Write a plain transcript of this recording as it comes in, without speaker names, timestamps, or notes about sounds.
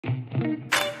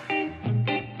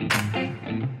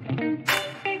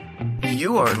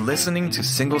You are listening to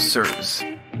Single Serves.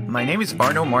 My name is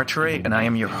Arno Martire and I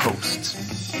am your host.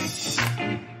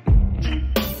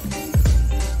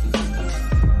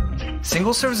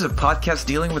 Single Serves is a podcast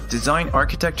dealing with design,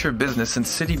 architecture, business, and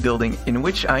city building in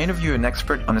which I interview an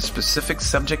expert on a specific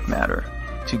subject matter.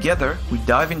 Together, we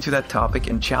dive into that topic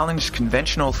and challenge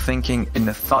conventional thinking in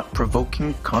a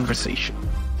thought-provoking conversation.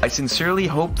 I sincerely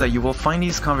hope that you will find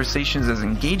these conversations as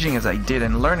engaging as I did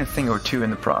and learn a thing or two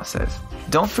in the process.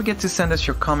 Don't forget to send us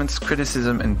your comments,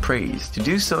 criticism, and praise. To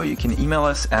do so, you can email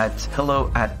us at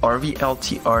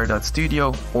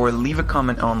hello@rvltr.studio or leave a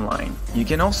comment online. You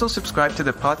can also subscribe to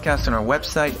the podcast on our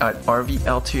website at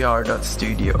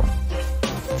rvltr.studio.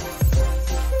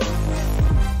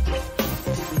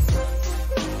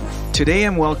 Today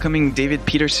I'm welcoming David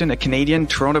Peterson, a Canadian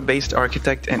Toronto-based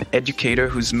architect and educator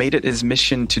who's made it his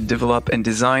mission to develop and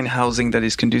design housing that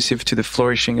is conducive to the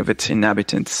flourishing of its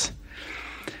inhabitants.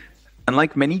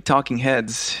 Unlike many talking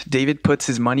heads, David puts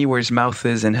his money where his mouth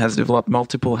is and has developed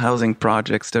multiple housing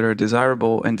projects that are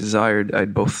desirable and desired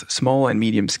at both small and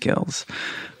medium scales.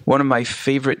 One of my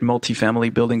favorite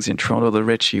multifamily buildings in Toronto, the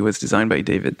Ritchie, was designed by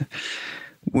David.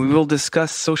 We will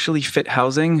discuss socially fit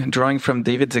housing, drawing from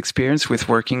David's experience with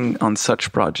working on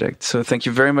such projects. So thank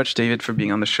you very much, David, for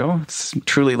being on the show. It's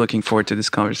truly looking forward to this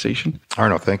conversation.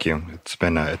 Arno, thank you. It's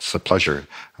a pleasure.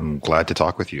 I'm glad to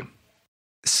talk with you.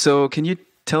 So can you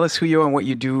tell us who you are and what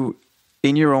you do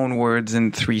in your own words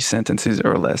in 3 sentences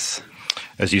or less?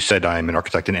 As you said, I'm an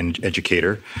architect and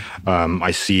educator.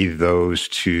 I see those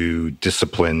two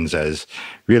disciplines as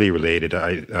really related.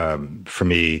 For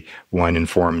me, one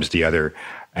informs the other.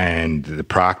 And the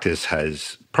practice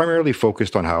has primarily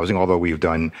focused on housing, although we've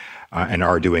done and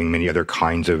are doing many other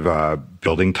kinds of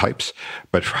building types.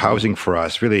 But for housing for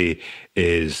us really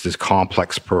is this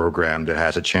complex program that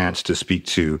has a chance to speak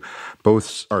to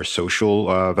both our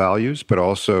social values, but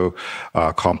also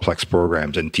complex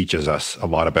programs, and teaches us a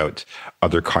lot about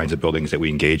other kinds of buildings that we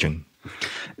engage in.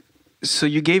 So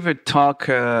you gave a talk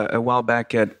a while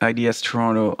back at IDS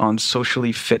Toronto on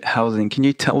socially fit housing. Can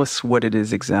you tell us what it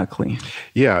is exactly?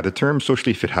 Yeah, the term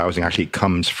socially fit housing actually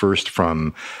comes first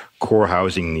from core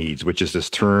housing needs, which is this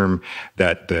term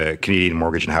that the Canadian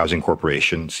Mortgage and Housing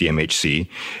Corporation, CMHC,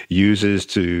 uses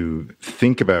to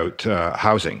think about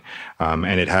housing.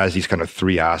 And it has these kind of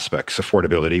 3 aspects: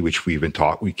 affordability, which we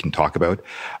can talk about,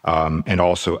 and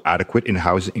also adequate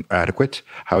housing. Adequate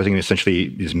housing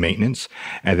essentially is maintenance.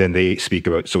 And then they speak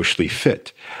about socially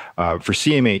fit. For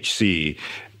CMHC,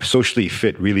 socially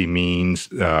fit really means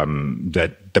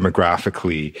that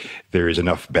demographically there is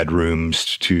enough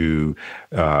bedrooms for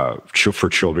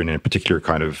children in a particular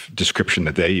kind of description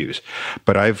that they use.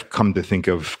 But I've come to think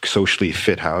of socially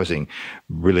fit housing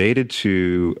related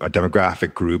to a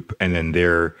demographic group and then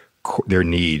their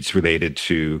needs related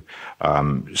to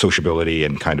sociability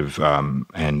and kind of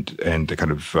and the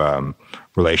kind of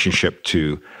relationship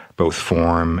to both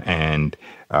form and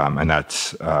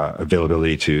that's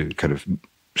availability to kind of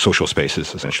social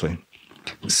spaces, essentially.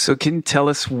 So can you tell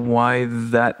us why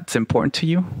that's important to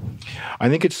you? I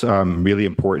think it's really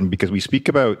important because we speak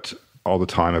about all the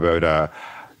time about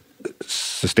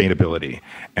sustainability.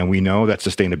 And we know that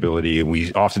sustainability,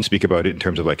 we often speak about it in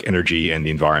terms of like energy and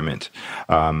the environment.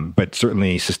 But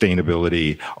certainly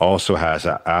sustainability also has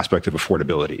an aspect of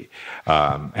affordability.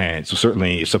 And so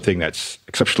certainly something that's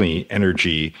exceptionally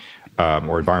energy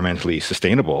or environmentally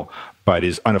sustainable, but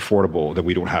is unaffordable, that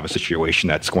we don't have a situation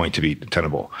that's going to be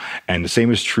tenable. And the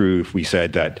same is true if we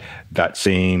said that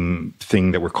same thing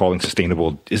that we're calling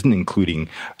sustainable isn't including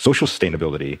social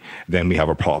sustainability, then we have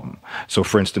a problem. So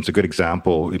for instance, a good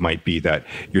example, it might be that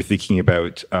you're thinking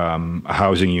about a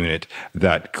housing unit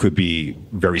that could be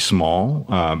very small,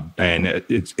 and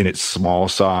it's in its small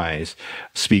size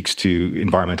speaks to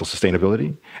environmental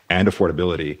sustainability and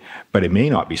affordability, but it may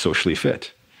not be socially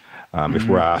fit. If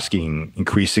we're asking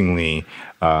increasingly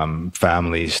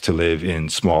families to live in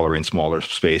smaller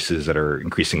spaces that are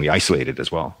increasingly isolated as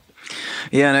well.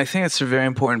 Yeah, and I think that's a very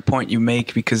important point you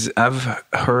make, because I've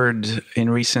heard in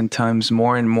recent times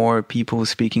more and more people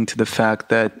speaking to the fact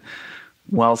that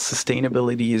while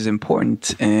sustainability is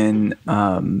important and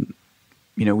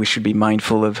we should be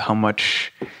mindful of how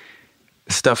much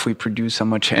stuff we produce, how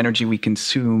much energy we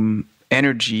consume,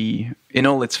 energy in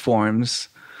all its forms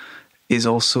is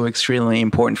also extremely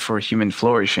important for human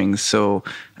flourishing. So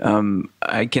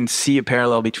I can see a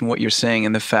parallel between what you're saying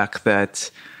and the fact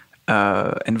that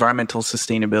environmental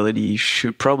sustainability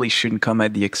shouldn't come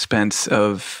at the expense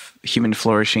of human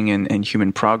flourishing and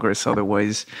human progress.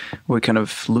 Otherwise, we're kind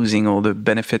of losing all the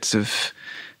benefits of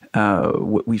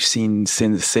what we've seen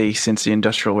since the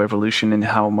Industrial Revolution and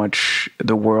how much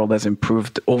the world has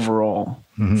improved overall.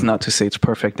 It's not to say it's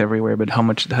perfect everywhere, but how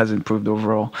much it has improved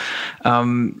overall.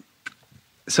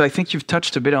 So I think you've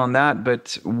touched a bit on that,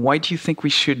 but why do you think we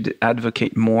should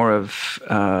advocate more of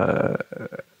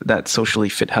that socially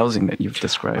fit housing that you've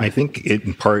described? I think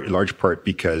in large part,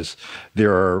 because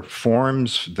there are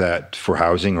forms that for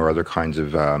housing or other kinds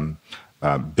of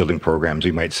building programs,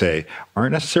 we might say,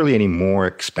 aren't necessarily any more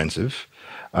expensive.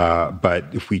 But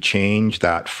if we change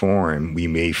that form,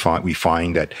 we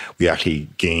find that we actually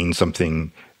gain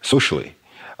something socially.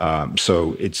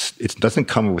 So it doesn't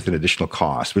come with an additional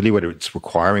cost. Really, what it's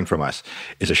requiring from us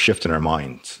is a shift in our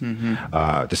minds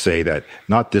to say that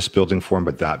not this building form,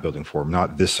 but that building form,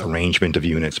 not this arrangement of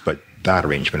units, but that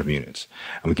arrangement of units.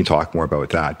 And we can talk more about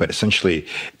that. But essentially,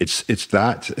 it's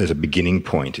that as a beginning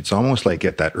point. It's almost like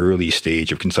at that early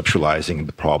stage of conceptualizing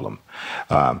the problem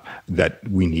that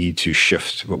we need to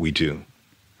shift what we do.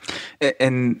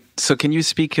 And so can you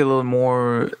speak a little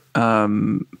more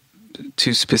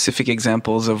to specific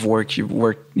examples of work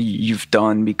you've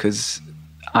done, because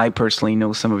I personally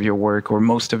know some of your work or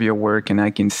most of your work, and I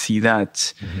can see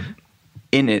that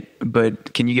in it.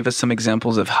 But can you give us some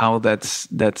examples of how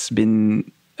that's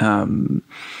been a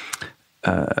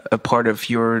part of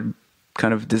your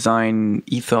kind of design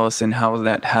ethos and how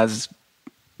that has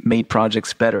made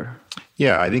projects better?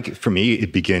 Yeah, I think for me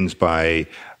it begins by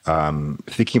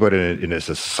thinking about it as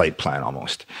a site plan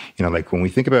almost. Like when we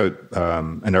think about,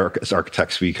 and as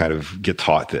architects, we kind of get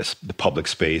taught this, the public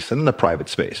space and the private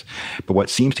space. But what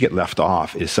seems to get left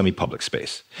off is semi-public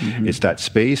space. It's that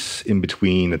space in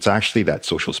between that's actually that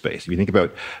social space. If you think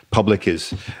about public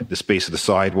is the space of the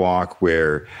sidewalk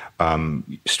where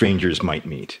strangers might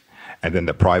meet. And then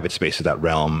the private space is that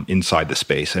realm inside the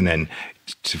space. And then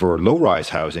for low-rise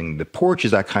housing, the porch is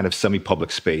that kind of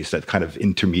semi-public space, that kind of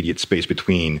intermediate space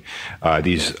between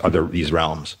these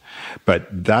realms. But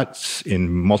that's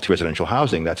in multi-residential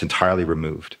housing, that's entirely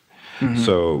removed.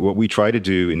 So what we try to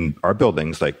do in our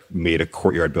buildings, like we made a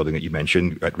courtyard building that you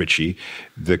mentioned at Ritchie,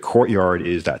 the courtyard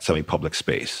is that semi-public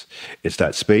space. It's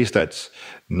that space that's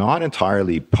not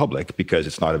entirely public because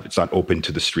it's not open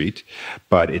to the street,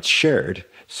 but it's shared.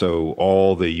 So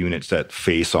all the units that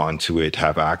face onto it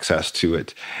have access to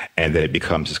it, and then it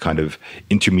becomes this kind of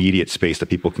intermediate space that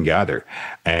people can gather.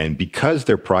 And because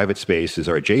their private spaces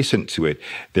are adjacent to it,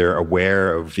 they're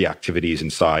aware of the activities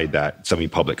inside that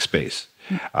semi-public space,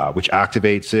 which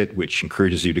activates it, which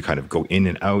encourages you to kind of go in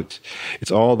and out.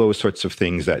 It's all those sorts of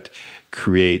things that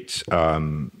create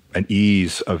an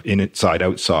ease of inside,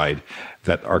 outside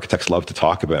that architects love to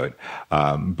talk about,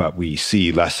 but we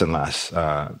see less and less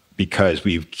because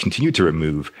we've continued to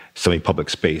remove semi-public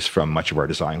space from much of our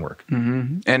design work.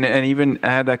 And even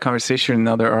I had that conversation with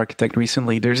another architect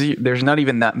recently. There's not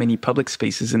even that many public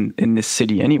spaces in this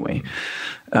city anyway.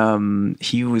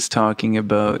 He was talking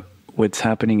about what's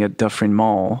happening at Dufferin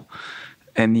Mall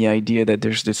and the idea that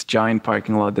there's this giant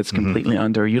parking lot that's completely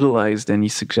underutilized. And he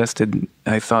suggested,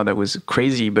 I thought that was a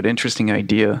crazy but interesting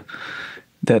idea,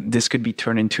 that this could be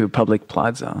turned into a public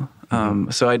plaza.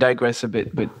 So I digress a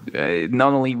bit, but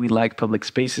not only we like public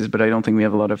spaces, but I don't think we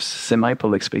have a lot of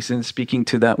semi-public spaces. And speaking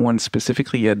to that one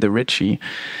specifically at the Ritchie,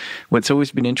 what's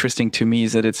always been interesting to me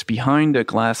is that it's behind a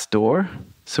glass door.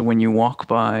 So when you walk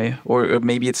by, or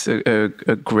maybe it's a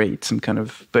grate, some kind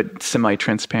of, but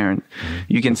semi-transparent,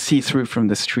 you can see through from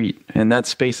the street. And that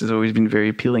space has always been very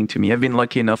appealing to me. I've been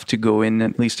lucky enough to go in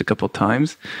at least a couple of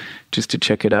times just to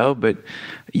check it out. But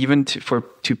even to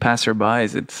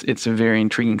passerbys, it's a very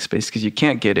intriguing space because you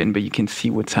can't get in, but you can see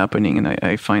what's happening. And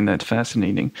I find that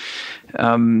fascinating.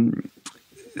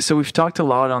 So we've talked a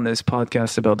lot on this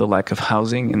podcast about the lack of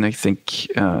housing, and I think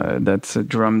that's a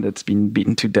drum that's been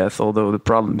beaten to death, although the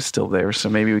problem is still there. So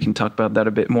maybe we can talk about that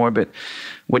a bit more. But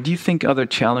what do you think other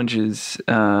challenges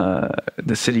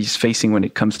the city's facing when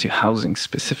it comes to housing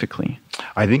specifically?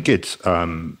 I think it's,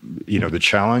 the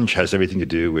challenge has everything to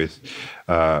do with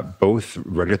both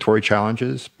regulatory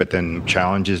challenges, but then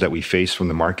challenges that we face from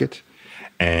the market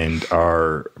and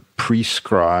our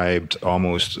prescribed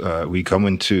almost we go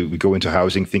into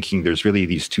housing thinking there's really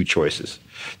these two choices: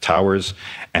 towers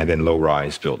and then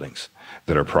low-rise buildings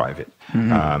that are private.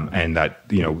 And that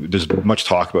there's much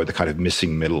talk about the kind of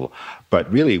missing middle,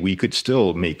 but really we could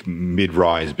still make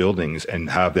mid-rise buildings and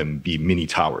have them be mini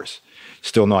towers,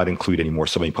 still not include any more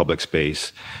semi-public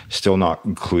space, still not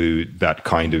include that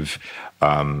kind of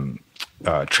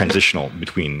transitional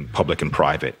between public and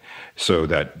private, so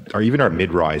that even our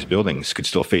mid-rise buildings could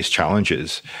still face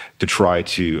challenges to try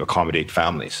to accommodate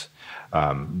families.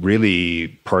 Really,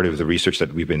 part of the research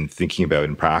that we've been thinking about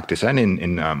in practice and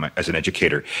in as an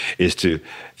educator is to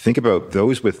think about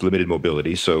those with limited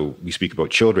mobility. So we speak about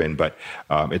children, but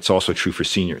it's also true for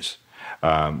seniors.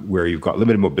 Where you've got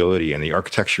limited mobility, and the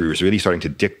architecture is really starting to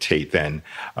dictate then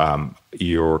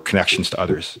your connections to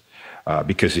others.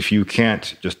 Because if you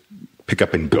can't just pick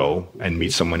up and go and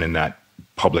meet someone in that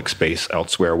public space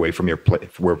elsewhere away from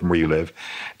from where you live,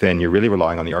 then you're really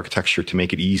relying on the architecture to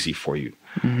make it easy for you.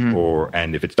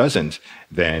 And if it doesn't,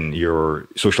 then your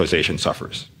socialization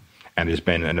suffers. And there's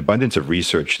been an abundance of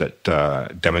research that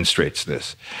demonstrates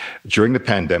this. During the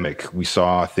pandemic, we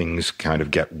saw things kind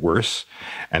of get worse.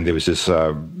 And there was this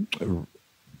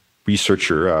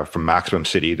researcher from Maximum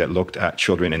City that looked at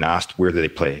children and asked where do they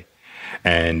play.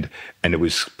 And it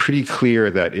was pretty clear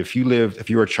that if you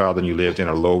were a child and you lived in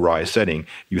a low-rise setting,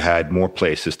 you had more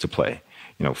places to play.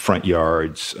 Front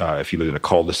yards, if you lived in a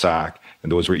cul-de-sac,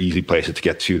 and those were easy places to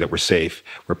get to that were safe,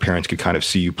 where parents could kind of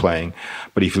see you playing.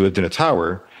 But if you lived in a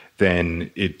tower, then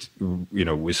it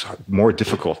was more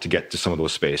difficult to get to some of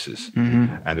those spaces.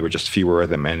 And there were just fewer of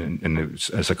them. And it was,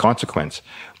 as a consequence,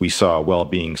 we saw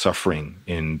well-being suffering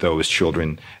in those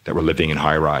children that were living in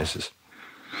high-rises.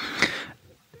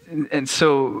 And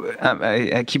so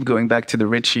I keep going back to the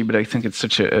Ritchie, but I think it's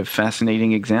such a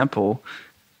fascinating example.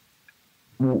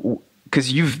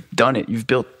 Because you've done it, you've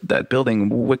built that building.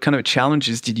 What kind of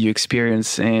challenges did you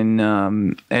experience? And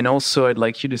also, I'd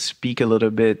like you to speak a little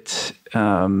bit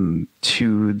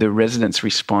to the residents'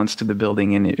 response to the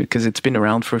building, because it's been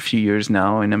around for a few years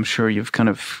now, and I'm sure you've kind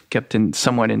of kept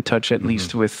somewhat in touch, at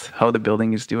least, with how the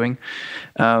building is doing.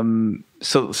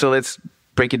 So let's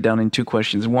break it down in two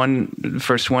questions. The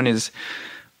first one is,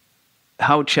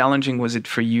 how challenging was it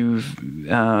for you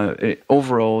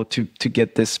overall to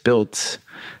get this built?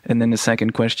 And then the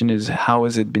second question is, how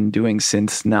has it been doing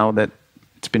since now that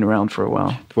it's been around for a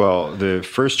while? Well, the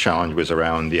first challenge was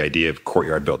around the idea of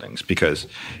courtyard buildings, because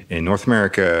in North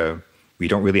America, we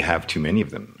don't really have too many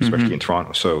of them, especially in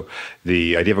Toronto. So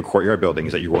the idea of a courtyard building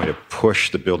is that you're going to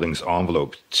push the building's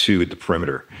envelope to the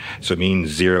perimeter. So it means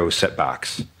zero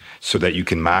setbacks, so that you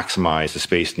can maximize the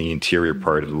space in the interior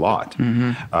part of the lot.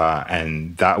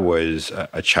 And that was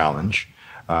a challenge.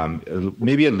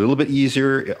 Maybe a little bit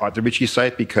easier at the Ritchie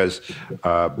site because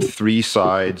 3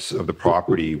 sides of the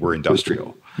property were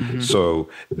industrial. So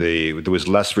there was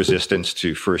less resistance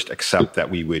to first accept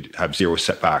that we would have zero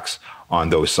setbacks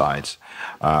on those sides.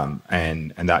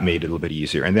 And that made it a little bit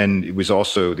easier. And then it was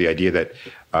also the idea that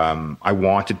I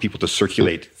wanted people to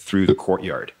circulate through the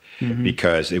courtyard,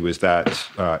 because it was that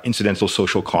incidental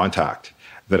social contact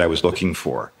that I was looking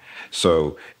for.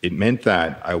 So it meant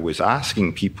that I was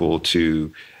asking people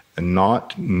to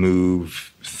not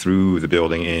move through the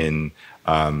building in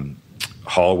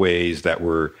hallways that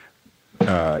were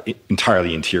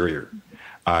entirely interior.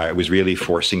 It was really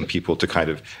forcing people to kind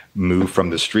of move from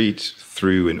the street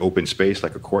through an open space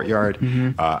like a courtyard,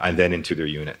 and then into their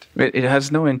unit. It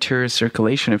has no interior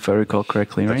circulation, if I recall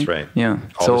correctly, right? That's right. Yeah.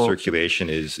 All the circulation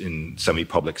is in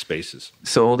semi-public spaces.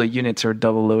 So all the units are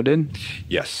double loaded?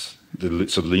 Yes.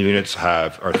 So the units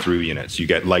are through units. You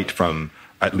get light from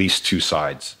at least 2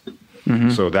 sides.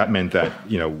 So that meant that,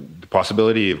 the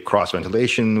possibility of cross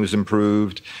ventilation was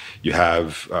improved. You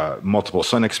have multiple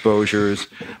sun exposures,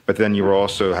 but then you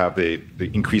also have the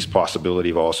increased possibility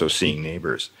of also seeing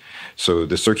neighbors. So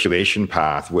the circulation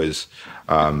path was,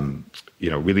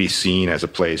 really seen as a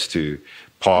place to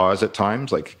pause at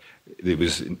times. Like, it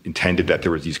was intended that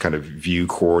there was these kind of view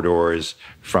corridors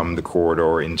from the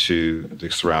corridor into the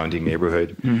surrounding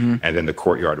neighborhood. And then the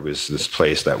courtyard was this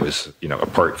place that was,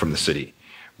 apart from the city,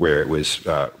 where it was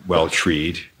well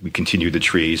treed. We continued the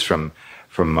trees from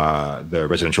the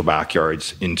residential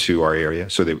backyards into our area,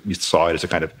 so that we saw it as a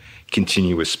kind of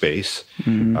continuous space,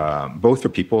 both for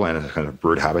people and as a kind of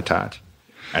bird habitat.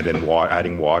 And then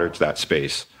adding water to that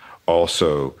space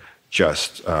also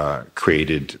just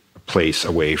created a place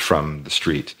away from the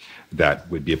street that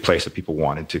would be a place that people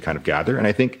wanted to kind of gather. And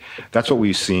I think that's what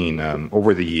we've seen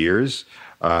over the years.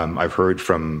 I've heard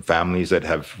from families that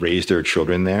have raised their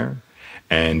children there,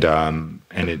 and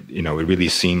it it really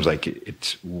seems like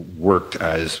it worked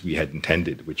as we had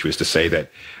intended, which was to say that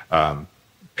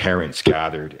parents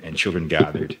gathered and children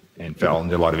gathered and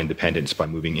found a lot of independence by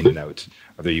moving in and out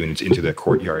of their units into the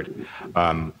courtyard.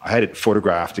 I had it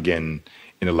photographed again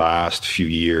in the last few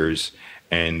years,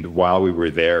 and while we were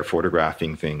there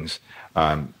photographing things,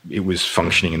 it was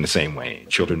functioning in the same way.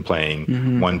 Children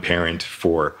playing, one parent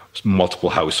for multiple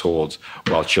households,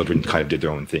 while children kind of did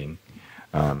their own thing.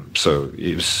 So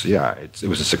it was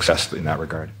a success in that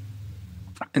regard.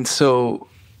 And so,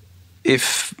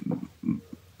 if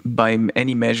by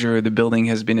any measure, the building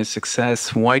has been a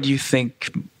success. Why do you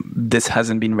think this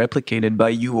hasn't been replicated by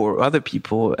you or other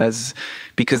people?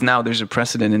 Because now there's a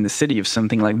precedent in the city of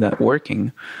something like that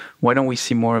working. Why don't we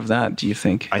see more of that, do you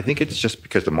think? I think it's just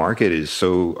because the market is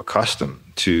so accustomed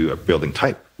to a building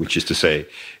type, which is to say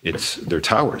they're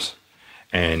towers.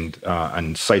 And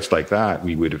on sites like that,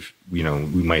 we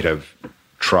might have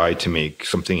tried to make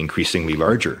something increasingly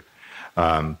larger.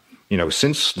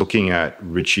 Since looking at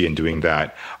Ritchie and doing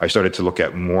that, I started to look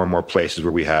at more and more places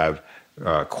where we have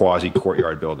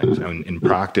quasi-courtyard buildings. And in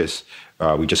practice,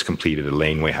 we just completed a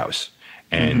laneway house.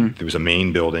 And there was a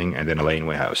main building and then a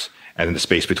laneway house. And then the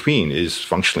space between is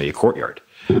functionally a courtyard.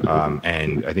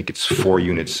 And I think it's 4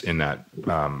 units in that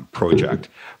project.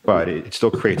 But it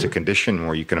still creates a condition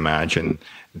where you can imagine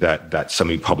that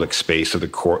semi-public space of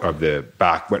the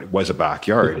back, what was a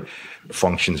backyard,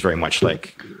 functions very much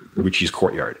like Ritchie's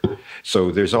courtyard.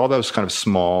 So there's all those kind of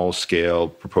small scale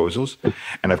proposals.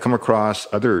 And I've come across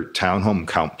other townhome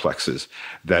complexes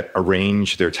that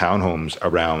arrange their townhomes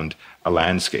around a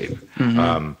landscape.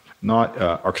 Not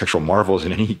architectural marvels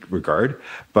in any regard,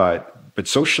 but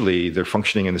socially they're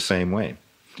functioning in the same way.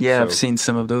 Yeah, so, I've seen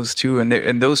some of those too.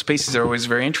 And those spaces are always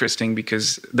very interesting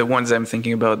because the ones I'm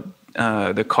thinking about,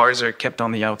 the cars are kept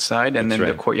on the outside, and then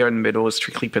the courtyard in the middle is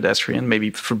strictly pedestrian, maybe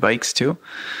for bikes too.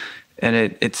 And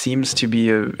it seems to be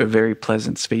a very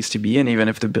pleasant space to be in, even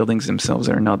if the buildings themselves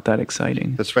are not that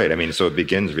exciting. That's right. I mean, so it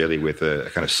begins really with a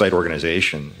kind of site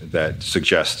organization that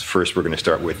suggests first we're going to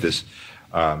start with this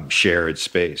shared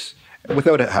space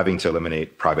without having to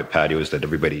eliminate private patios that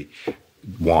everybody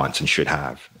wants and should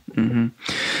have.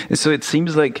 So it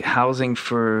seems like housing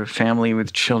for family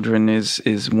with children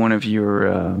is one of your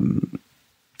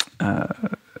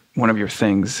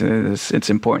things. It's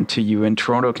important to you, and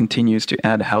Toronto continues to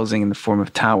add housing in the form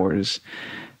of towers.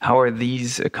 How are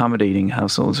these accommodating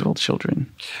households with children?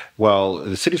 Well,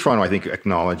 the City of Toronto, I think,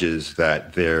 acknowledges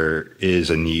that there is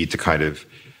a need to kind of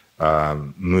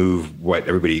move what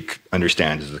everybody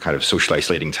understands as a kind of social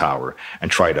isolating tower and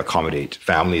try to accommodate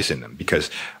families in them. Because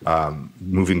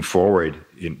moving forward,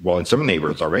 in some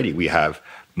neighborhoods already, we have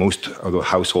most of the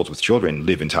households with children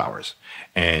live in towers.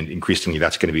 And increasingly,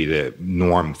 that's going to be the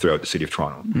norm throughout the City of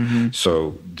Toronto.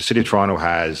 So the City of Toronto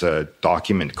has a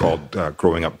document called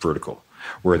Growing Up Vertical,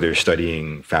 where they're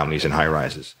studying families in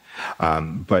high-rises.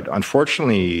 But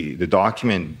unfortunately, the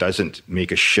document doesn't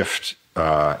make a shift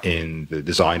in the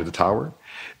design of the tower.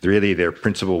 Really, their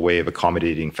principal way of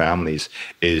accommodating families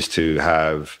is to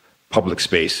have public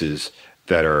spaces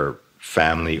that are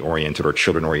family-oriented or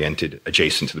children-oriented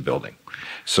adjacent to the building,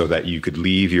 so that you could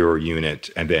leave your unit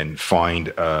and then find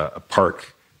a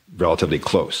park relatively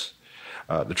close.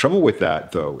 The trouble with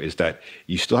that, though, is that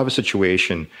you still have a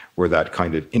situation where that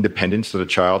kind of independence that a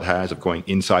child has of going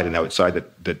inside and outside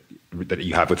that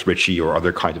you have with Ritchie or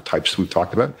other kinds of types we've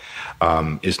talked about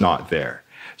is not there.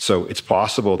 So it's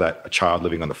possible that a child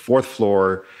living on the 4th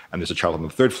floor and there's a child on the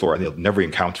 3rd floor and they'll never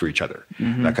encounter each other.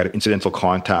 That kind of incidental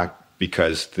contact,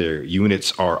 because their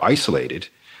units are isolated,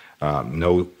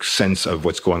 no sense of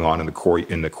what's going on in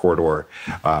the corridor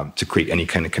to create any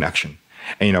kind of connection.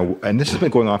 And this has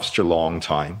been going on for such a long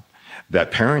time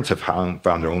that parents have found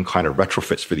their own kind of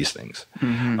retrofits for these things.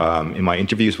 In my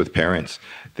interviews with parents,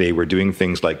 they were doing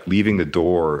things like leaving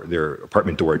their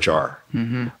apartment door ajar,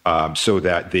 so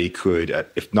that they could,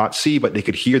 if not see, but they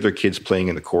could hear their kids playing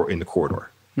in the corridor.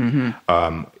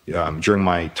 During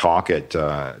my talk at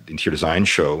the Interior Design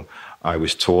Show, I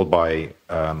was told by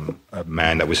a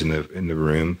man that was in the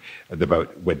room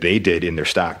about what they did in their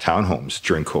stacked townhomes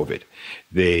during COVID.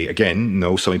 They, again,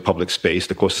 no semi-public space.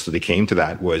 The closest that they came to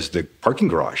that was the parking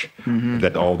garage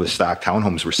that all the stacked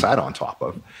townhomes were sat on top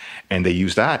of. And they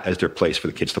used that as their place for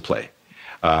the kids to play.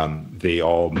 They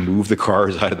all moved the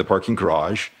cars out of the parking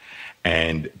garage.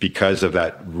 And because of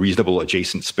that reasonable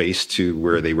adjacent space to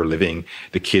where they were living,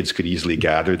 the kids could easily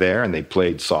gather there, and they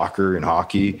played soccer and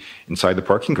hockey inside the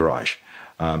parking garage.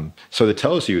 So that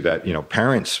tells you that,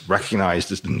 parents recognize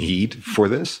the need for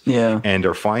this and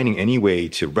are finding any way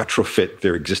to retrofit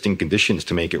their existing conditions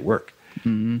to make it work.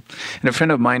 And a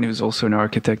friend of mine who's also an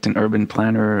architect and urban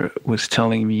planner was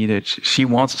telling me that she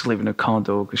wants to live in a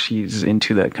condo because she's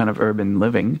into that kind of urban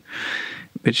living.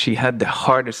 But she had the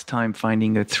hardest time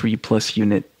finding a 3+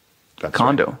 unit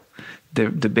condo.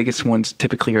 Right. The biggest ones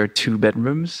typically are 2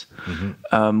 bedrooms.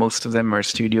 Most of them are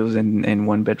studios and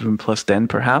 1 bedroom plus den,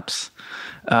 perhaps.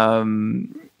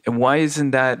 Why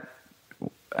isn't that?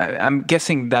 I'm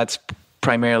guessing that's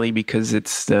primarily because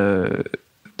it's the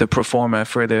pro forma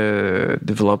for the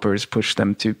developers push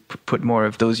them to put more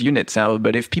of those units out.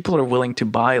 But if people are willing to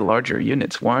buy larger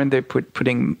units, why aren't they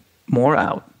putting more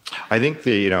out? I think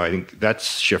I think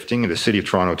that's shifting. And the City of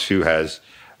Toronto too has,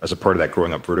 as a part of that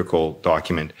Growing Up Vertical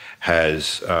document,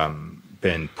 has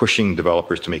been pushing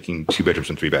developers to making 2 bedrooms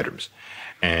and 3 bedrooms.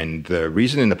 And the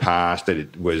reason in the past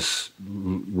that we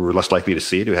were less likely to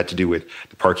see it had to do with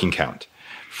the parking count.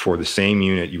 For the same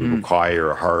unit, you would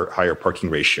require a higher parking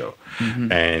ratio.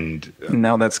 And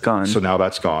now that's gone. So now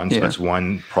that's gone. So that's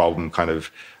one problem kind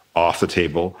of off the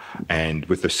table. And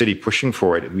with the city pushing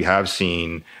for it, we have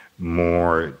seen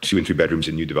more 2 and 3 bedrooms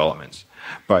in new developments.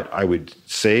 But I would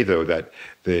say, though, that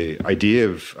the idea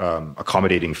of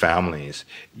accommodating families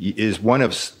is one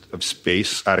of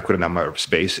space, adequate amount of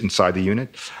space inside the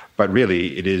unit. But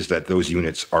really, it is that those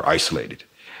units are isolated.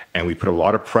 And we put a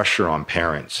lot of pressure on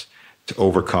parents to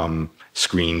overcome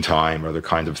screen time or other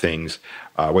kinds of things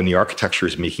when the architecture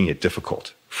is making it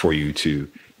difficult for you to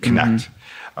connect.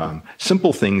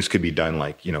 Simple things could be done,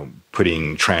 like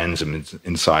putting transoms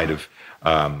inside of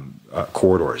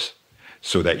corridors,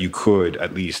 so that you could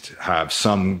at least have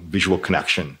some visual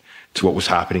connection to what was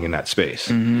happening in that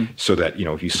space. So that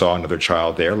if you saw another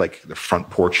child there, like the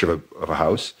front porch of a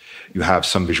house, you have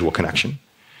some visual connection.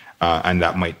 And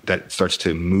that starts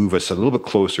to move us a little bit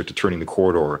closer to turning the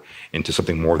corridor into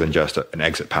something more than just an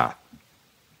exit path.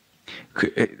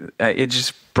 It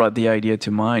just brought the idea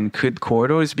to mind. Could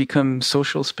corridors become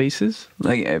social spaces?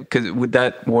 Would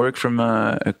that work from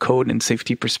a code and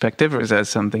safety perspective, or is that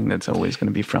something that's always going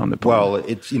to be frowned upon? Well,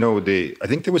 it's I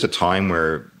think there was a time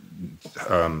where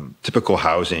typical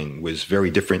housing was very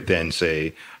different than,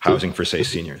 say, housing for, say,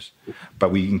 seniors.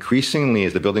 But we increasingly,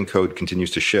 as the building code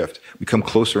continues to shift, we come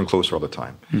closer and closer all the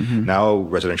time. Now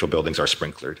residential buildings are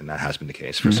sprinklered, and that has been the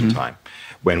case for some time.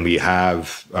 When we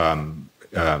have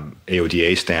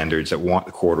AODA standards that want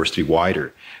the corridors to be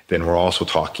wider, then we're also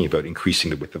talking about increasing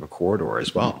the width of a corridor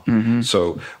as well.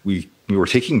 So we were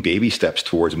taking baby steps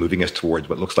towards moving us towards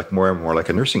what looks like more and more like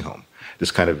a nursing home.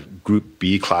 This kind of Group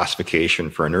B classification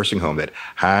for a nursing home that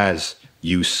has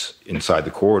use inside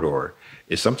the corridor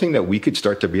is something that we could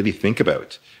start to really think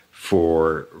about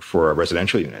for our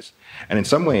residential units. And in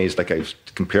some ways, like I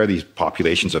compare these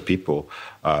populations of people,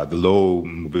 the low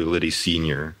mobility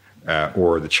senior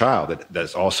or the child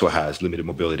that also has limited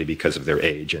mobility because of their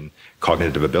age and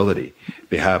cognitive ability,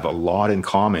 they have a lot in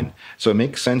common. So it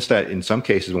makes sense that in some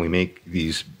cases when we make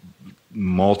these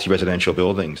multi-residential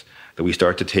buildings, that we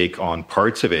start to take on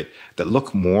parts of it that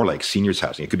look more like seniors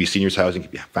housing. It could be seniors housing, it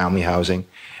could be family housing,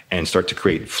 and start to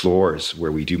create floors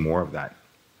where we do more of that.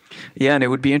 Yeah, and it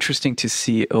would be interesting to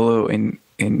see, although in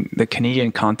the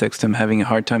Canadian context, I'm having a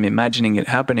hard time imagining it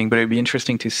happening, but it'd be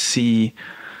interesting to see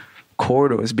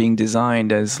corridors being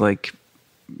designed as like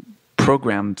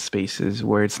programmed spaces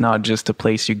where it's not just a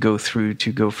place you go through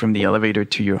to go from the elevator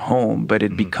to your home, but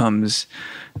it becomes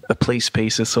a play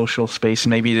space, a social space.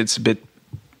 Maybe it's a bit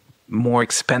more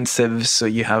expensive, so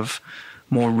you have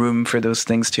more room for those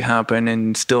things to happen,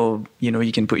 and still,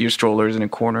 you can put your strollers in a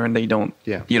corner and you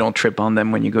don't trip on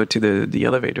them when you go to the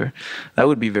elevator. That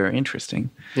would be very interesting.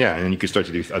 Yeah, and then you could start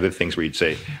to do other things where you'd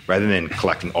say, rather than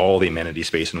collecting all the amenity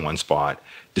space in one spot,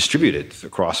 distribute it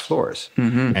across floors.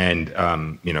 And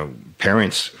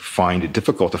parents find it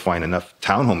difficult to find enough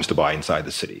townhomes to buy inside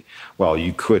the city. Well,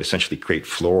 you could essentially create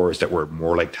floors that were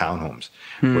more like townhomes,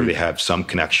 where they have some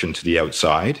connection to the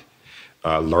outside,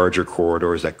 larger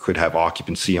corridors that could have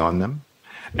occupancy on them.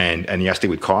 And yes, they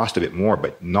would cost a bit more,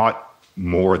 but not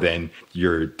more than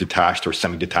your detached or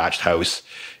semi-detached house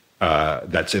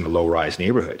that's in a low-rise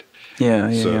neighborhood.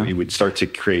 So you would start to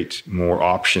create more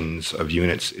options of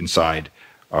units inside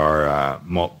our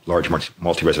large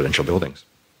multi-residential buildings.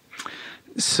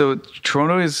 So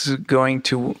Toronto is going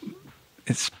to,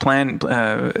 it's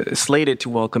slated to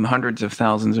welcome hundreds of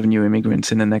thousands of new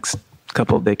immigrants in the next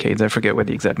couple of decades. I forget what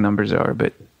the exact numbers are,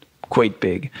 but quite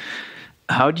big.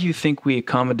 How do you think we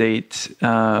accommodate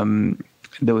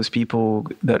those people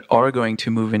that are going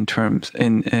to move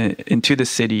into the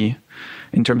city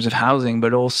in terms of housing,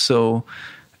 but also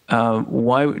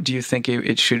why do you think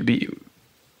it should be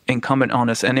incumbent on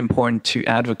us and important to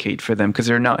advocate for them? Because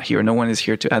they're not here. No one is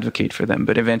here to advocate for them,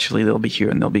 but eventually they'll be here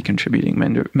and they'll be contributing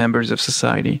members of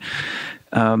society.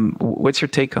 What's your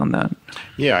take on that?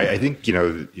 Yeah, I think,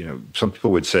 some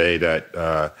people would say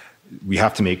that we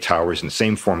have to make towers in the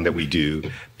same form that we do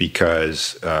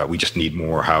because we just need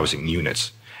more housing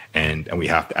units and we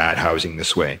have to add housing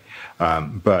this way.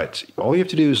 But all you have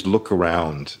to do is look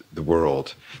around the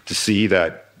world to see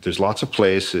that there's lots of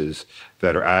places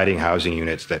that are adding housing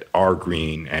units that are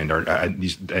green and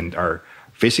are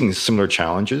facing similar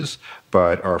challenges,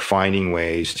 but are finding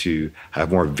ways to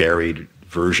have more varied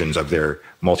versions of their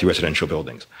multi-residential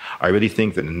buildings. I really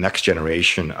think that the next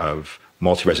generation of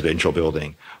multi-residential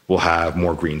building will have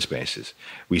more green spaces.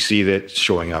 We see that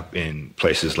showing up in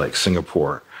places like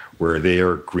Singapore, where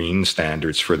their green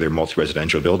standards for their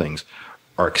multi-residential buildings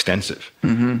are extensive.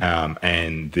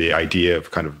 And the idea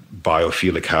of kind of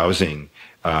biophilic housing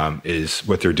is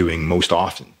what they're doing most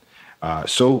often.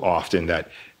 So often that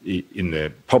in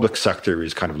the public sector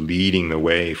is kind of leading the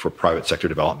way for private sector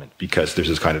development, because there's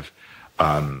this kind of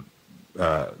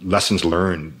lessons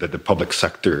learned that the public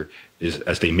sector is,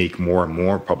 as they make more and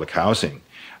more public housing,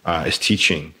 is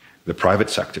teaching the private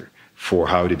sector for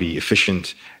how to be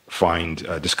efficient,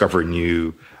 discover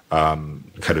new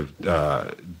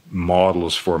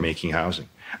models for making housing.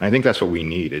 And I think that's what we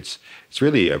need. It's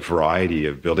really a variety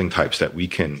of building types that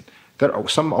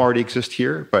some already exist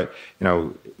here, but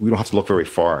we don't have to look very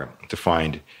far to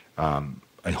find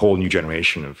a whole new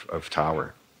generation of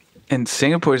tower. And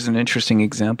Singapore is an interesting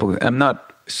example. I'm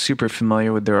not super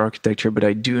familiar with their architecture, but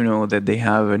I do know that they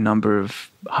have a number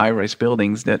of high-rise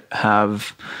buildings that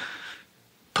have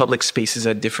public spaces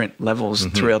at different levels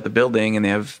throughout the building, and they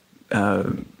have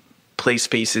play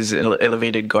spaces,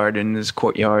 elevated gardens,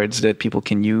 courtyards that people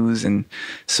can use. And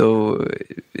so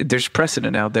there's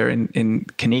precedent out there. In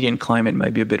Canadian climate,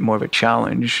 might be a bit more of a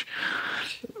challenge.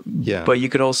 Yeah. But you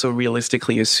could also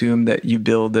realistically assume that you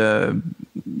build a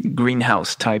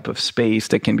greenhouse type of space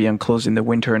that can be enclosed in the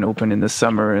winter and open in the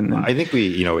summer. And I think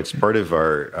it's part of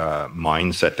our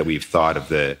mindset that we've thought of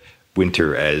the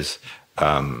winter as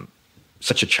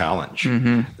such a challenge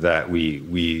that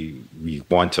we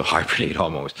want to hibernate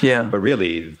almost. Yeah. But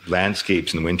really,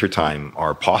 landscapes in the wintertime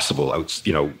are possible out,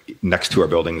 next to our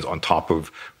buildings, on top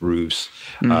of roofs.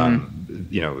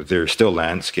 There are still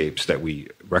landscapes that we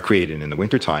recreate in the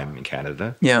wintertime in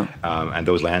Canada. Yeah. And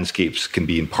those landscapes can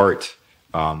be in part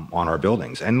on our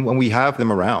buildings. And when we have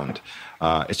them around,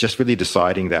 it's just really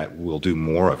deciding that we'll do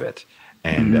more of it,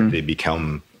 and that they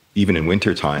become, even in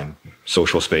wintertime,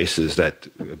 social spaces that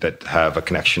have a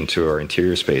connection to our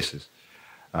interior spaces.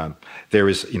 There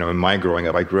was, in my growing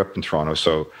up, I grew up in Toronto,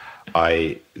 so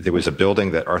there was a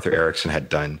building that Arthur Erickson had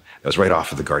done that was right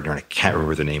off of the Gardiner, and I can't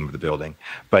remember the name of the building,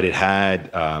 but it had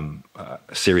a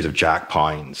series of jack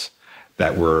pines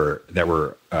that were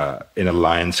in a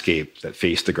landscape that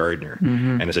faced the Gardiner.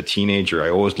 And as a teenager, I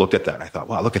always looked at that and I thought,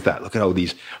 wow, look at that! Look at how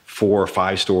these 4 or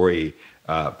 5 story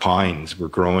pines were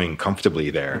growing comfortably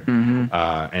there.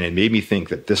 And it made me think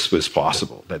that this was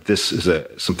possible, that this is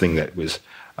something that was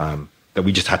that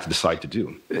we just had to decide to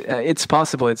do. It's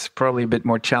possible. It's probably a bit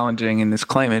more challenging in this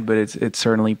climate, but it's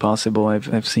certainly possible.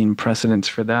 I've seen precedents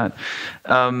for that.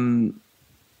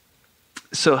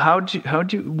 So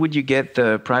would you get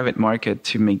the private market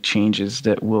to make changes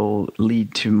that will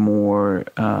lead to more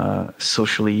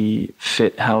socially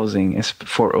fit housing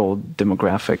for all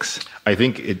demographics? I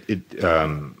think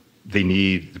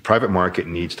the private market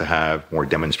needs to have more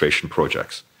demonstration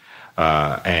projects.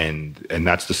 And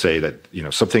that's to say that,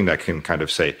 something that can kind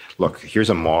of say, look, here's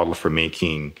a model for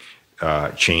making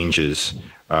changes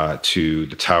to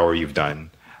the tower you've done.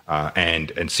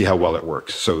 And see how well it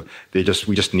works. So we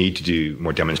just need to do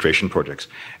more demonstration projects.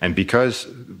 And because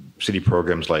city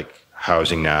programs like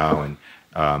Housing Now and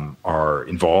are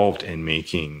involved in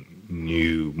making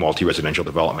new multi-residential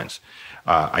developments,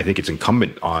 I think it's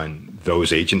incumbent on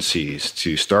those agencies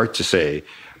to start to say,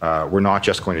 we're not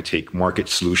just going to take market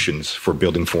solutions for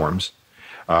building forms.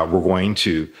 We're going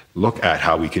to look at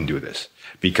how we can do this.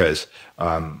 Because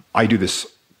I do this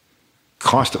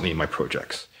constantly in my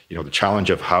projects. The challenge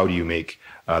of how do you make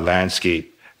a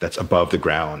landscape that's above the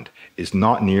ground is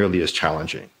not nearly as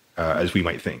challenging as we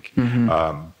might think,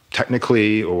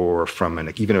 technically or from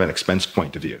even an expense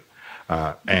point of view.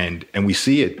 And we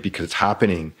see it because it's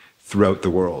happening throughout the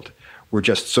world. We're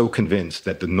just so convinced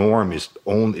that the norm is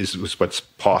what's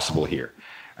possible here.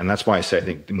 And that's why I say I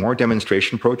think more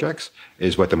demonstration projects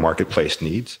is what the marketplace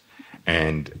needs.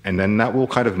 And then that will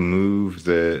kind of move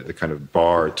the kind of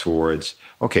bar towards,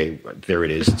 okay, there it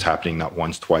is. It's happening not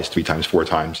once, twice, 3 times, 4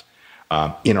 times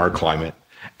in our climate.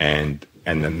 And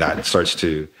then that starts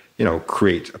to,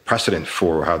 create a precedent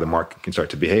for how the market can start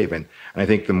to behave. And I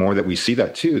think the more that we see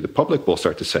that too, the public will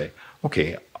start to say,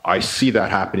 okay, I see that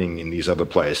happening in these other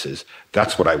places.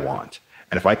 That's what I want.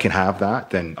 And if I can have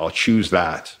that, then I'll choose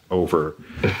that over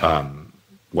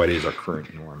what is our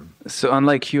current norm. So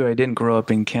unlike you, I didn't grow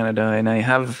up in Canada, and I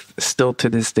have still to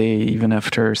this day, even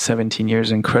after 17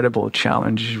 years, incredible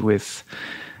challenge with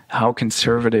how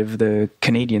conservative the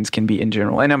Canadians can be in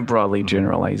general. And I'm broadly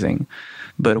generalizing.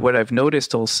 But what I've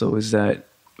noticed also is that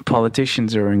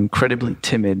politicians are incredibly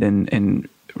timid and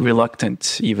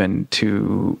reluctant even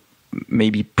to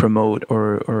maybe promote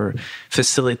or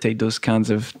facilitate those kinds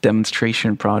of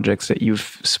demonstration projects that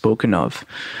you've spoken of.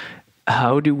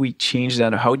 how do we change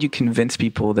that? Or how do you convince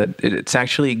people that it's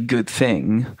actually a good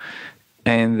thing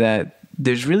and that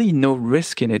there's really no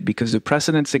risk in it because the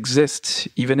precedents exist,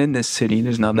 even in this city.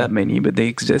 There's not that many, but they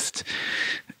exist.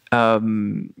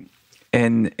 And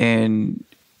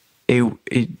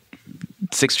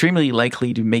it's extremely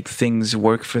likely to make things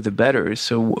work for the better.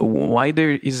 So why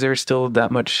is there still that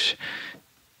much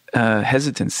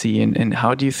hesitancy, and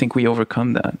how do you think we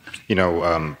overcome that?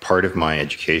 Part of my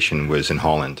education was in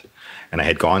Holland, and I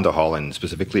had gone to Holland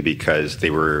specifically because they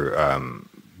were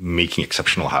making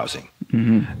exceptional housing.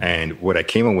 And what I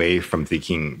came away from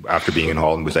thinking after being in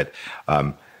Holland was that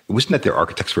it wasn't that their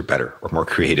architects were better or more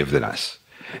creative than us.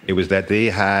 It was that they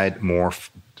had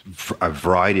a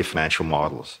variety of financial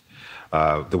models.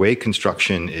 The way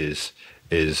construction is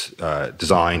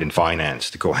designed and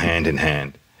financed to go hand in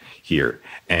hand here,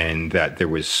 and that there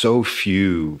was so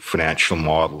few financial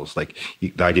models, like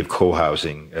the idea of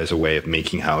co-housing as a way of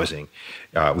making housing.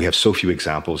 We have so few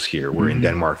examples here, where in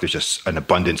Denmark there's just an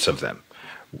abundance of them.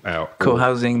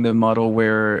 Co-housing, the model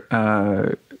where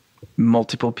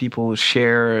multiple people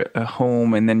share a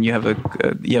home, and then you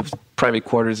have private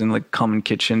quarters and like common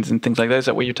kitchens and things like that. Is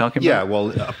that what you're talking about? Yeah. Well,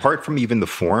 apart from even the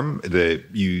form,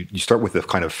 you start with a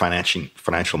kind of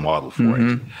financial model for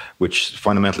it, which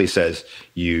fundamentally says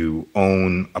you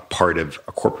own a part of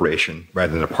a corporation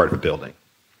rather than a part of a building.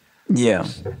 Yeah.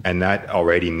 And that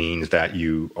already means that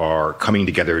you are coming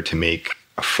together to make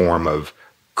a form of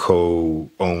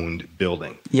co-owned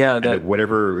building. Yeah,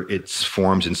 whatever its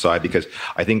forms inside, because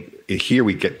I think here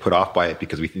we get put off by it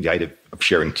because we think the idea of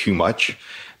sharing too much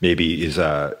maybe is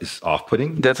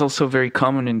off-putting. That's also very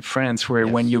common in France, where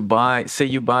when you buy,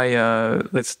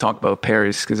 let's talk about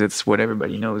Paris because it's what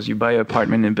everybody knows. You buy an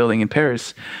apartment and building in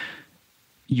Paris,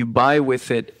 you buy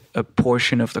with it a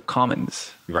portion of the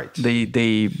commons. Right.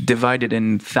 They divide it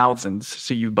in thousands,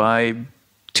 so you buy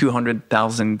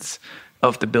 200,000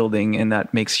 of the building, and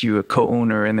that makes you a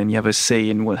co-owner, and then you have a say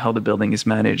in how the building is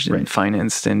managed and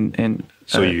financed. And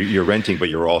so you're renting, but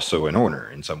you're also an owner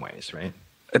in some ways, right?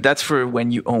 That's for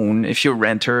when you own. If you're a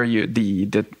renter,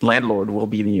 the landlord will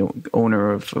be the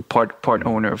owner of part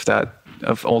owner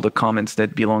of all the commons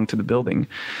that belong to the building.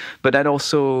 But that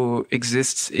also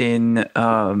exists in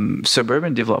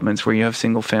suburban developments where you have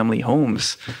single family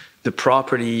homes. The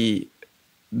property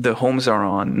the homes are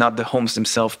on, not the homes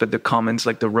themselves, but the commons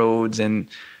like the roads and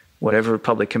whatever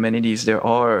public amenities there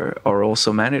are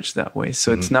also managed that way.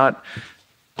 So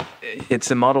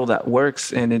it's a model that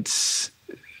works, and it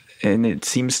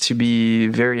seems to be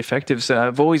very effective. So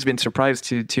I've always been surprised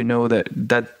to know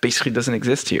that basically doesn't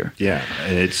exist here. Yeah,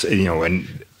 and it's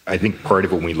and I think part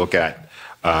of it when we look at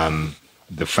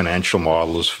the financial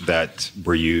models that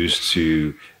were used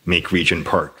to make Regent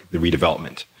Park, the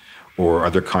redevelopment, or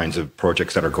other kinds of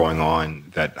projects that are going on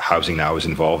that housing now is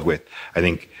involved with, I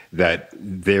think that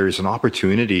there's an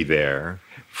opportunity there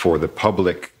for the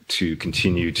public to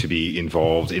continue to be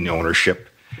involved in ownership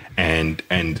and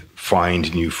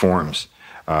find new forms.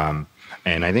 And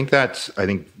I think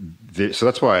so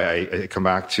that's why I come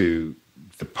back to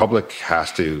the public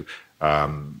has to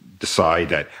decide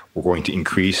that we're going to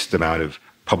increase the amount of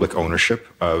public ownership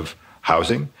of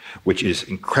housing, which is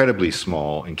incredibly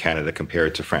small in Canada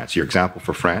compared to France. Your example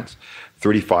for France,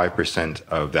 35%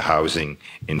 of the housing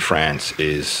in France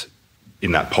is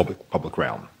in that public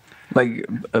realm. Like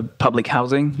public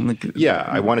housing? Yeah,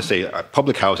 I want to say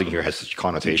public housing here has such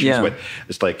connotations, but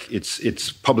it's like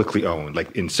it's publicly owned.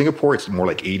 Like in Singapore, it's more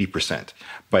like 80%,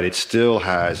 but it still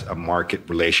has a market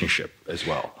relationship as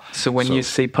well. So when you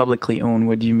say publicly owned,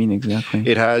 what do you mean exactly?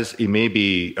 It may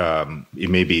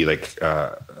be like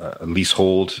a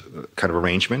leasehold kind of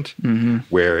arrangement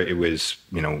where it was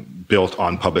built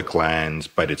on public lands,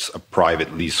 but it's a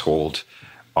private leasehold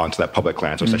onto that public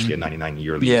land, so it's actually a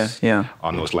 99-year lease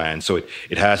on those lands. So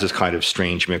it has this kind of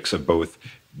strange mix of both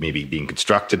maybe being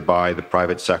constructed by the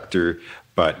private sector,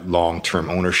 but long-term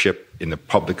ownership in the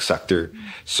public sector,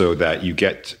 so that you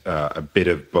get a bit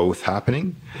of both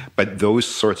happening. But those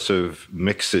sorts of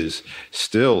mixes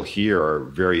still here are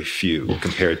very few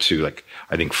compared to, like,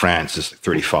 I think France is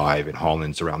 35 and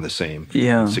Holland's around the same.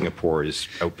 Yeah. Singapore is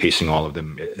outpacing all of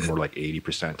them, more like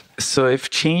 80%. So if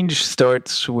change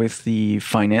starts with the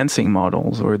financing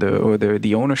models or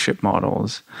the ownership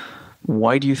models,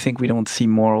 why do you think we don't see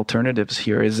more alternatives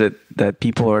here? Is it that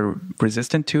people are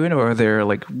resistant to it, or are there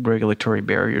like regulatory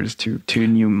barriers to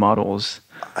new models?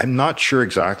 I'm not sure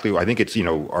exactly. I think it's,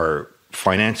 our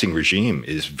financing regime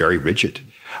is very rigid.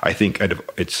 I think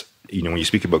it's, when you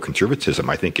speak about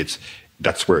conservatism, I think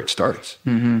that's where it starts.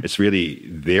 It's really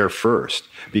there first,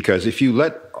 because if you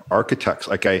let architects,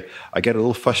 like I get a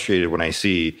little frustrated when I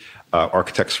see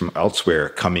architects from elsewhere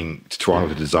coming to Toronto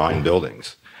to design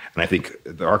buildings. And I think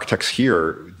the architects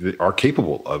here are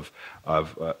capable of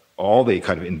all the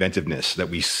kind of inventiveness that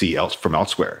we see from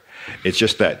elsewhere. It's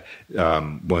just that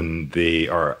when they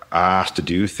are asked to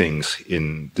do things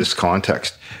in this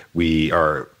context,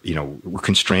 we're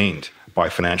constrained by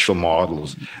financial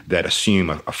models that assume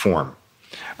a form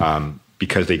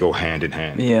because they go hand in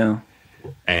hand. Yeah.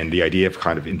 And the idea of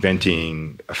kind of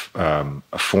inventing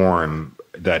a form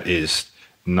that is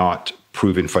not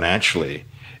proven financially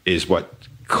is what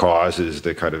causes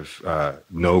the kind of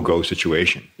no-go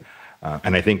situation.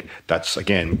 And I think that's,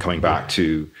 again, coming back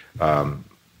to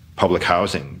public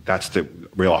housing, that's the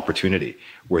real opportunity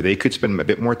where they could spend a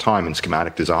bit more time in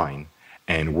schematic design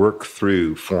and work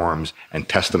through forms and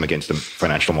test them against the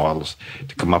financial models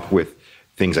to come up with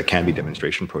things that can be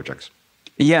demonstration projects.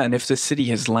 Yeah, and if the city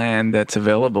has land that's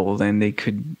available, then they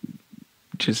could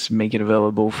just make it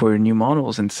available for new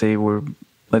models and say,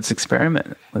 let's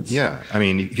experiment. Yeah, I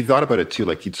mean, if you thought about it too,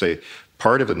 like you'd say,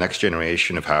 part of the next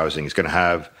generation of housing is going to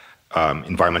have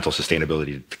environmental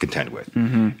sustainability to contend with.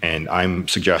 Mm-hmm. And I'm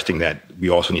suggesting that we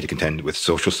also need to contend with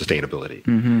social sustainability.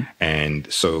 Mm-hmm.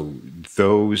 And so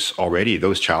those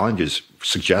challenges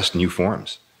suggest new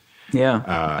forms. Yeah,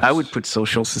 I would put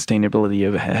social sustainability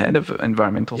ahead of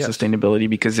environmental sustainability,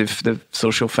 because if the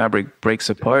social fabric breaks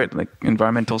apart, like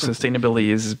environmental sustainability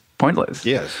is pointless.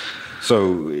 Yes.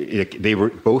 So they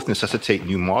both necessitate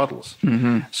new models.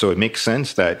 Mm-hmm. So it makes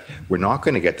sense that we're not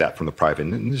going to get that from the private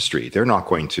industry. They're not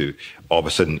going to all of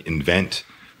a sudden invent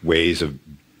ways of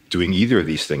doing either of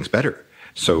these things better.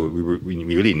 So we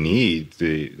really need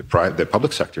the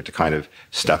public sector to kind of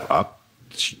step up,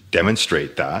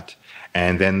 demonstrate that,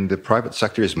 and then the private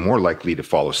sector is more likely to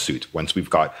follow suit once we've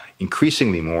got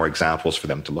increasingly more examples for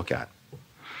them to look at.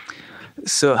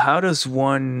 So how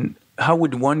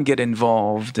would one get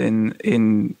involved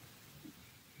in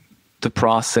the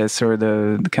process or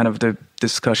the kind of the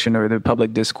discussion or the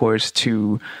public discourse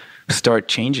to start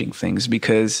changing things?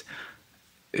 Because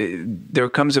there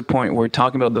comes a point where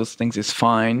talking about those things is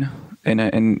fine,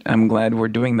 and I'm glad we're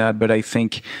doing that. But I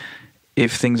think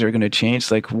if things are going to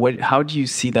change, like how do you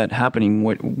see that happening?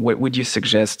 What would you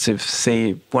suggest if,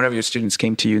 say, one of your students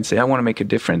came to you and say, I want to make a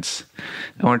difference,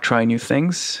 I want to try new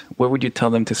things? Where would you tell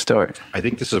them to start? I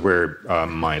think this is where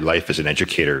my life as an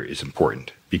educator is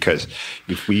important, because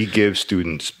if we give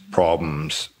students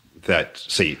problems that,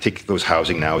 say, take those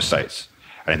Housing Now sites,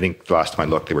 and I think the last time I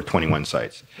looked, there were 21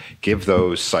 sites. Give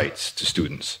those sites to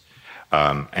students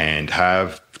and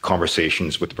have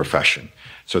conversations with the profession.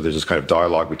 So there's this kind of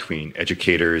dialogue between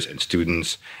educators and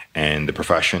students and the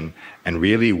profession, and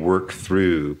really work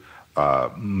through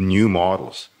new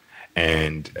models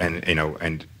and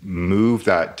move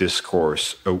that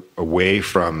discourse away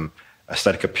from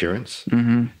aesthetic appearance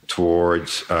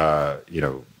towards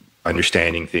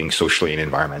understanding things socially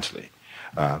and environmentally.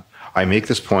 I make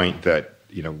this point that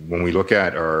when we look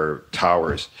at our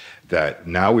towers, that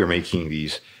now we're making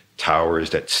these towers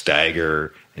that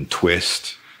stagger and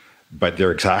twist, but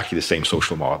they're exactly the same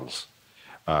social models.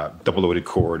 Double-loaded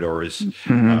corridors,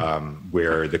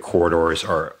 where the corridors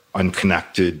are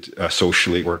unconnected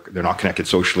socially, or they're not connected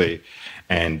socially,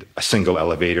 and a single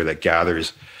elevator that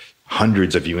gathers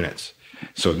hundreds of units.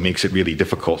 So it makes it really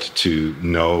difficult to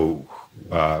know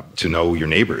your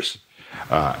neighbors.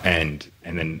 And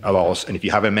if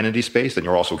you have amenity space, then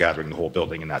you're also gathering the whole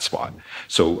building in that spot.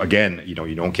 So again, you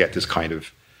don't get this kind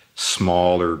of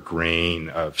smaller grain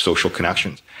of social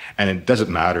connections. And it doesn't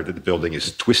matter that the building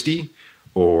is twisty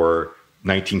or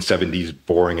 1970s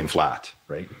boring and flat,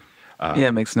 right?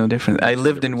 It makes no difference. I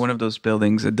lived in one of those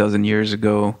buildings a dozen years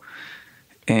ago,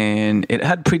 and it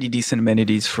had pretty decent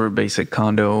amenities for a basic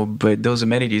condo, but those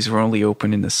amenities were only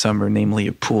open in the summer, namely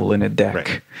a pool and a deck.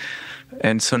 Right.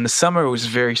 And so in the summer, it was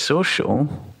very social,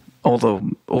 although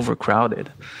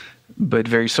overcrowded, but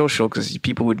very social because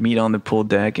people would meet on the pool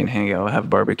deck and hang out, have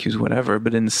barbecues, whatever.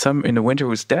 But in the winter, it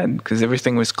was dead because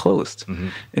everything was closed. Mm-hmm.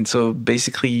 And so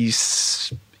basically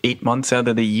 8 months out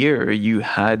of the year, you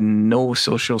had no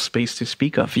social space to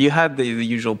speak of. You had the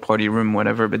usual party room,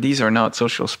 whatever, but these are not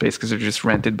social space because they're just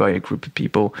rented by a group of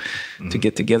people to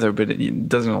get together, but it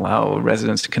doesn't allow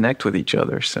residents to connect with each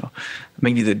other. So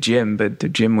maybe the gym, but the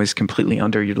gym was completely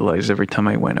underutilized. Every time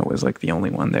I went, I was like the only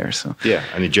one there. So yeah,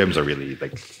 and the gyms are really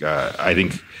I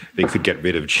think they could get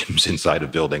rid of gyms inside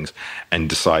of buildings and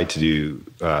decide to do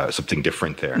something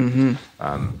different there.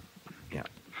 Mm-hmm.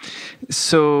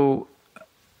 So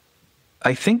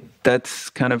I think that's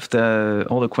kind of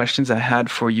all the questions I had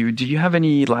for you. Do you have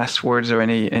any last words or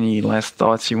any last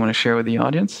thoughts you want to share with the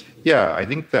audience? Yeah, I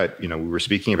think that, we were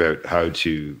speaking about how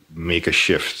to make a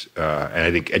shift, and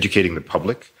I think educating the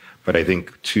public, but I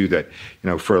think too that,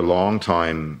 for a long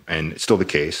time, and it's still the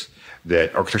case,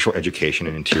 that architectural education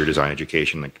and interior design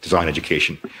education, like design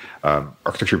education,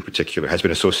 architecture in particular, has been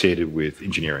associated with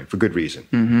engineering for good reason.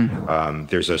 Mm-hmm.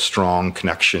 There's a strong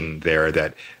connection there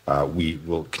that we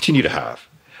will continue to have.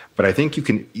 But I think you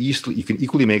can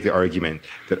equally make the argument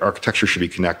that architecture should be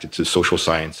connected to social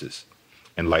sciences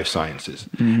and life sciences,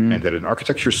 mm-hmm. and that an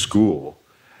architecture school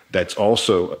that's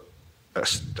also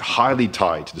highly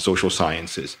tied to the social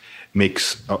sciences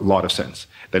makes a lot of sense.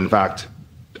 That in fact,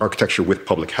 architecture with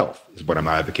public health is what I'm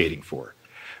advocating for,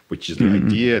 which is the mm-hmm.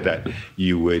 idea that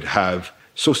you would have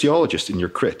sociologists in your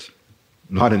crit,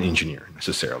 not an engineer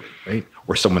necessarily, right?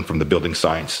 Or someone from the building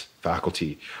science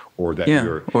faculty, or that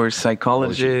or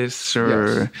psychologists,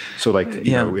 or yes. So like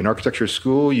in architecture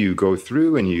school, you go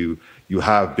through and you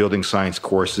have building science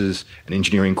courses and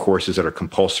engineering courses that are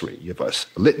compulsory. You have a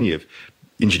litany of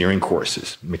engineering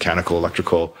courses, mechanical,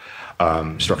 electrical,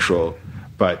 structural.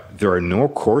 But there are no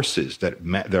courses there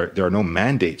are no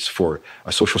mandates for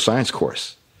a social science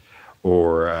course,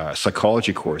 or a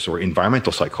psychology course, or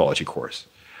environmental psychology course,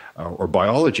 or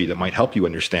biology that might help you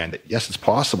understand that yes, it's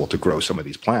possible to grow some of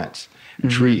these plants, mm-hmm.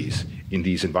 trees in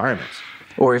these environments.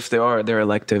 Or if they're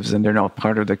electives and they're not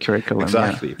part of the curriculum.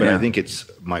 Exactly. Yeah. But I think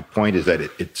my point is that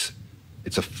it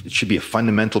should be a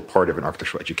fundamental part of an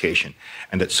architectural education,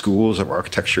 and that schools of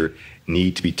architecture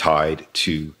need to be tied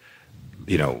to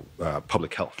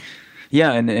public health.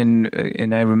 Yeah,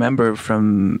 and I remember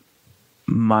from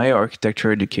my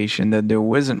architecture education that there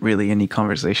wasn't really any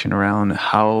conversation around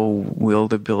how will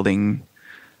the building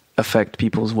affect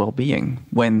people's well-being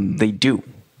when they do,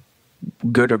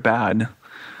 good or bad.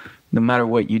 No matter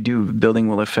what you do, the building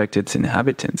will affect its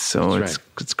inhabitants. So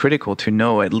it's critical to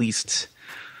know, at least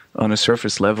on a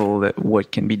surface level, that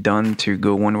what can be done to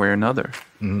go one way or another.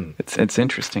 Mm-hmm. It's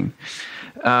interesting.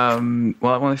 Well,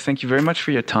 I want to thank you very much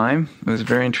for your time. It was a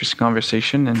very interesting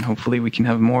conversation, and hopefully we can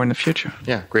have more in the future.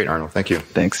 Yeah, great, Arnold. Thank you.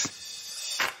 Thanks.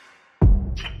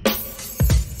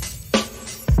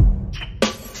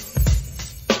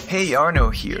 Hey,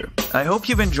 Arno here. I hope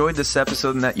you've enjoyed this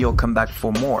episode and that you'll come back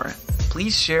for more.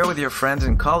 Please share with your friends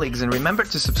and colleagues, and remember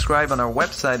to subscribe on our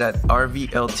website at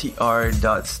rvltr.studio.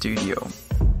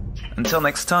 Until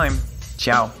next time,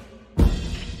 ciao.